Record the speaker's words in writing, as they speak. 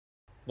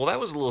Well, that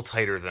was a little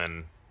tighter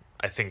than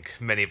I think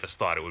many of us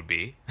thought it would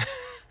be.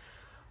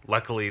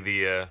 Luckily,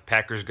 the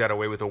Packers got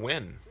away with a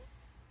win.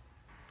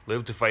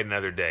 Live to fight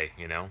another day,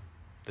 you know?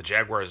 The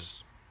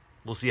Jaguars,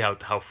 we'll see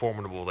how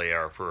formidable they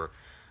are for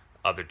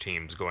other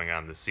teams going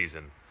on this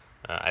season.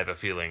 I have a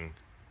feeling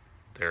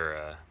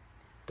they're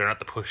not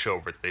the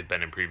pushover that they've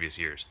been in previous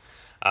years.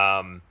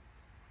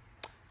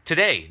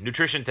 Today,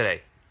 nutrition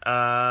today.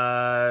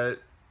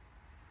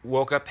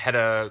 Woke up, had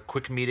a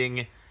quick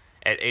meeting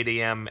at 8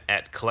 a.m.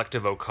 at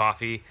Collectivo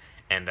Coffee,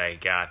 and I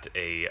got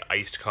a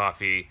iced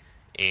coffee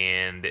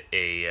and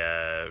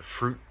a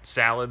fruit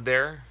salad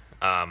there.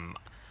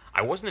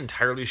 I wasn't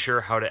entirely sure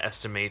how to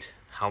estimate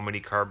how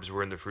many carbs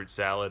were in the fruit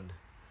salad.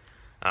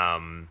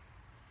 So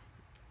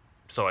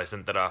I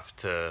sent that off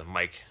to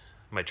Mike,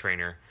 my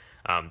trainer.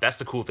 That's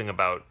the cool thing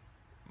about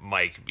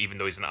Mike. Even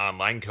though he's an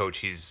online coach,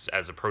 he's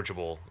as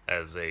approachable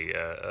as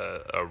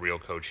a real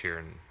coach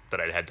here that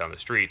I'd had down the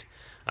street,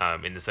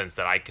 in the sense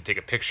that I could take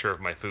a picture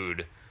of my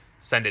food,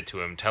 send it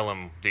to him, tell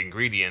him the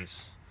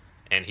ingredients,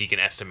 and he can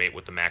estimate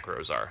what the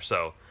macros are.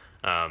 So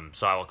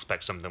I'll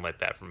expect something like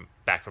that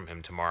back from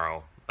him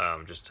tomorrow,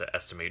 just to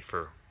estimate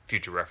for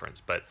future reference.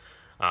 But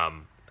I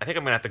think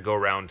I'm gonna have to go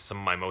around some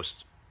of my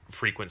most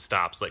frequent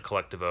stops, like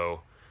Collectivo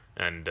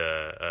and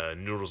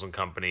Noodles and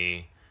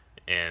Company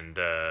and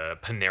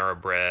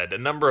Panera Bread, a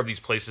number of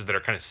these places that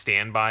are kind of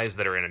standbys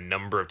that are in a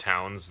number of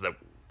towns that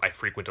I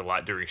frequent a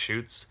lot during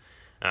shoots,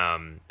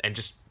 and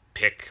just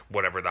pick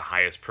whatever the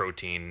highest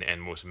protein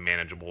and most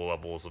manageable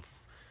levels of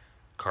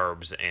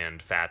carbs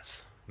and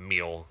fats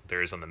meal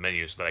there is on the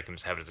menu, so that I can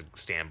just have it as a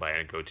standby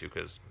and a go-to,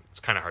 because it's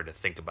kind of hard to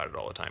think about it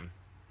all the time.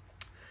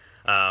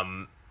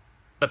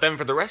 But then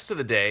for the rest of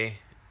the day,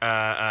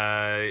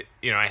 I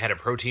had a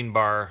protein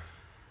bar,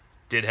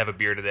 did have a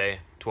beer today,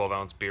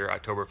 12-ounce beer,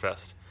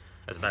 Oktoberfest,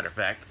 as a matter of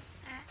fact.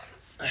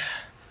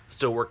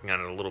 Still working on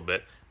it a little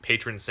bit.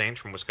 Patron Saint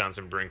from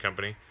Wisconsin Brewing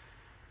Company.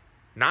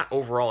 Not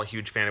overall a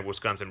huge fan of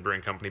Wisconsin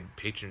Brewing Company, but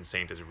Patron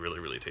Saint is really,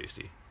 really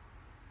tasty.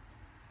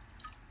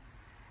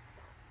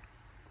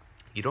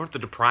 You don't have to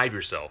deprive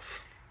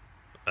yourself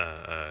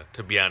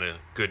to be on a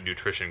good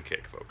nutrition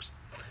kick, folks.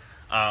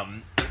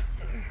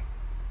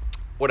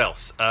 What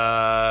else?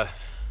 Oh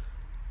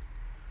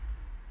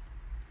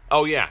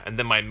yeah, and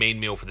then my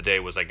main meal for the day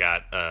was I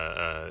got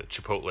a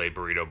Chipotle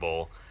burrito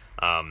bowl.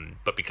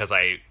 But because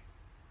I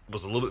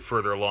was a little bit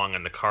further along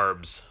on the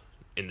carbs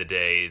in the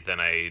day than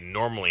I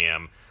normally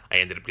am, I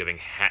ended up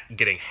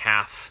getting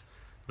half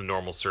the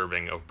normal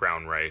serving of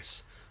brown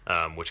rice,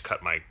 which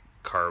cut my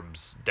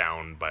carbs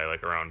down by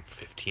like around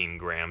 15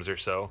 grams or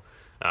so.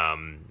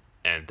 And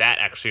that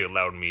actually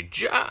allowed me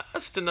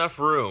just enough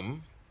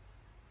room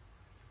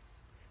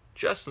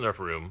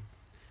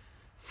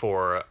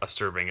for a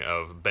serving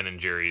of Ben &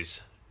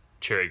 Jerry's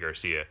Cherry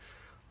Garcia.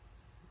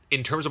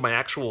 In terms of my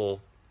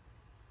actual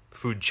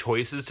food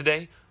choices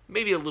today,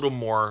 maybe a little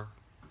more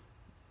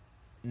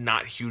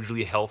not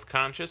hugely health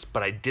conscious,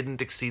 but I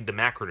didn't exceed the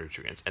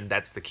macronutrients, and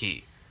that's the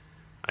key.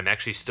 I'm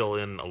actually still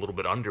in a little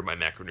bit under my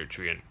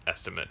macronutrient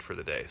estimate for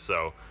the day.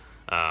 So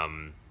a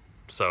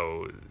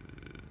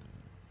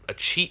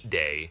cheat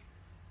day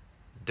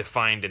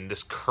defined in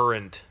this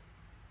current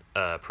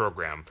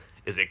program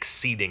is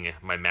exceeding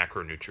my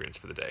macronutrients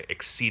for the day,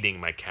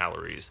 exceeding my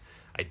calories.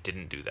 I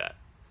didn't do that.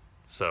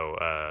 So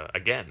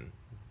again,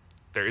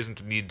 there isn't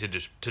a need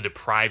to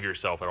deprive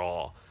yourself at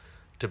all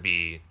to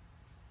be,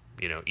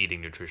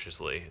 eating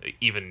nutritiously.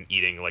 Even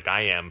eating like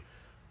I am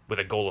with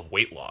a goal of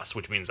weight loss,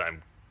 which means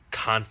I'm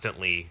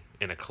constantly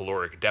in a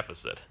caloric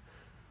deficit,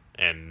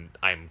 and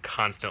I'm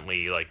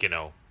constantly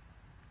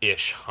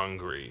ish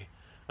hungry.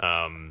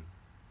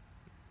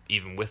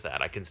 Even with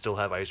that, I can still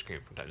have ice cream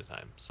from time to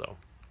time. So,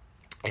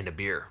 and a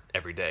beer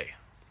every day.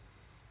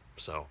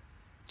 So,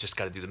 just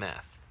got to do the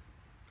math.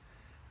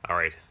 All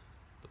right.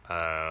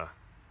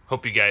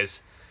 Hope you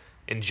guys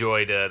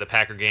enjoyed the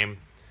Packer game.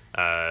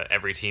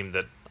 Every team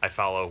that I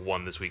follow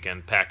won this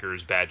weekend.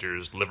 Packers,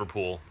 Badgers,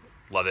 Liverpool.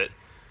 Love it.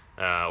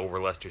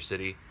 Over Leicester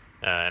City.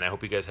 And I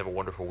hope you guys have a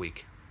wonderful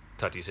week.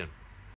 Talk to you soon.